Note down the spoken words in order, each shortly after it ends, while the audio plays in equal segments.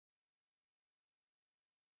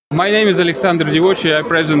My name is Alexander Devochi. I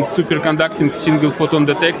present superconducting single photon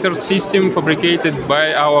detector system fabricated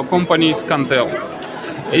by our company SCONTEL.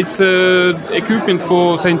 It's equipment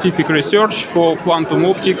for scientific research for quantum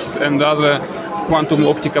optics and other quantum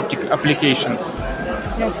optic applications.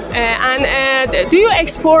 Yes, and do you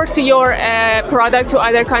export your product to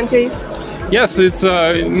other countries? Yes, it's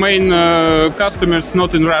main customers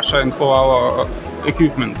not in Russia and for our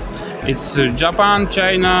equipment. It's Japan,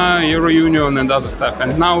 China, Euro Union and other stuff.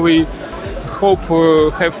 And now we hope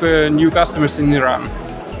have new customers in Iran.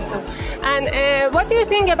 And what do you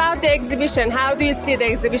think about the exhibition? How do you see the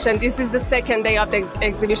exhibition? This is the second day of the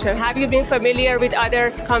exhibition. Have you been familiar with other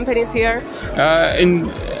companies here? In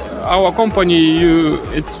our company,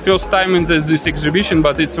 it's first time in this exhibition,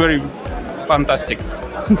 but it's very fantastic.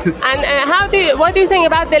 And what do you think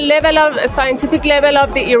about the scientific level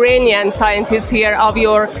of the Iranian scientists here of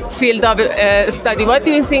your field of study? What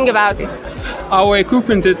do you think about it? Our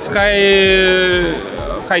equipment, it's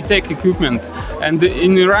high-tech equipment, and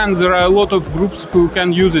in Iran there are a lot of groups who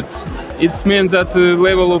can use it. It means that the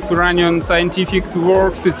level of Iranian scientific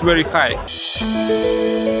works is very high.